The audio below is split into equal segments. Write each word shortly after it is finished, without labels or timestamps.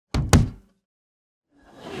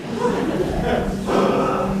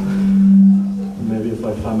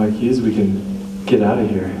keys, we can get out of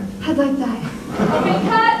here. I'd like that. Okay,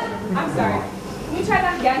 cut! I'm sorry. Can we try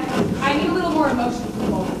that again? I need a little more emotion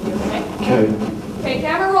from both of you, okay? Okay. Okay,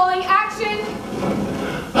 camera rolling, action!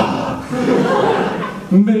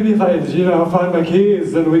 Maybe if I, find my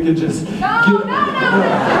keys, then we could just No! It's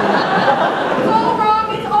all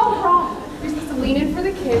wrong, it's all wrong. You're supposed to lean in for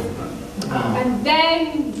the kiss, and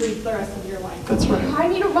then breathe the rest of your life. That's right. I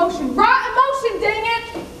need emotion. Raw emotion, dang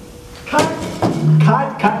it! Cut.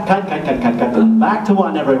 Back to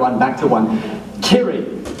one, everyone, back to one. Kiri,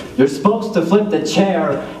 you're supposed to flip the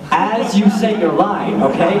chair as you say your line,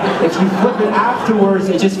 okay? If you flip it afterwards,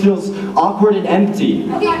 it just feels awkward and empty.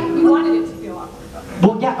 Okay, we wanted it to feel awkward.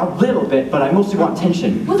 Well, yeah, a little bit, but I mostly want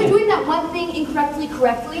tension. Was I doing that one thing incorrectly,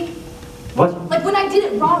 correctly? What? Like when I did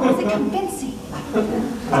it wrong, was it convincing?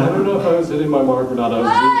 I don't know if I was hitting my mark or not.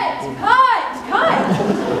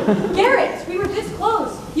 Cut! Garet, we were this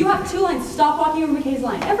close. You have 2 lines. Stop walking over McKay's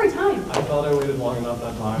line every time. I thought I waited long enough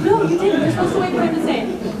that time. No, you didn't. You're supposed to wait for him to say,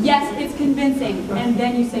 yes, it's convincing, and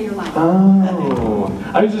then you say your line. Oh.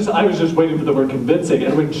 I was just waiting for the word convincing,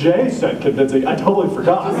 and when Jay said convincing, I totally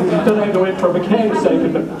forgot that I had to wait for McKay to say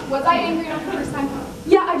convincing. Was I angry enough the first time?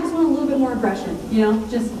 Yeah, I just want a little bit more aggression,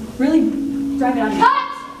 Just really drive it out. Cut!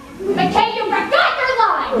 McKay, you forgot your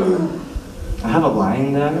line! I have a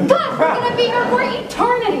line then? God, we're gonna be here for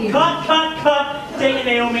eternity! Cut! Dang it,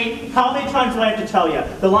 Naomi. How many times do I have to tell you?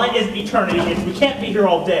 The line isn't eternity, and we can't be here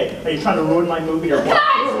all day. Are you trying to ruin my movie or what?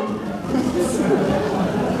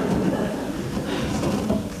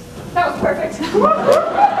 That was perfect. Normally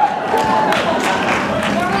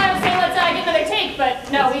I would say let's get another take,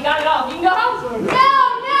 but no, we got it all. You can go home. No!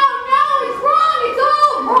 It's wrong! It's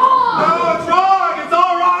all wrong! No, it's wrong! It's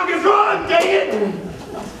all wrong! It's wrong! Dang it!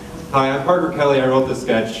 Hi, I'm Parker Kelly. I wrote this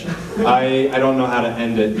sketch. I don't know how to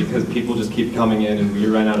end it because people just keep coming in and we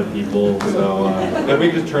ran out of people. So if we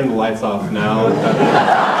could just turn the lights off now.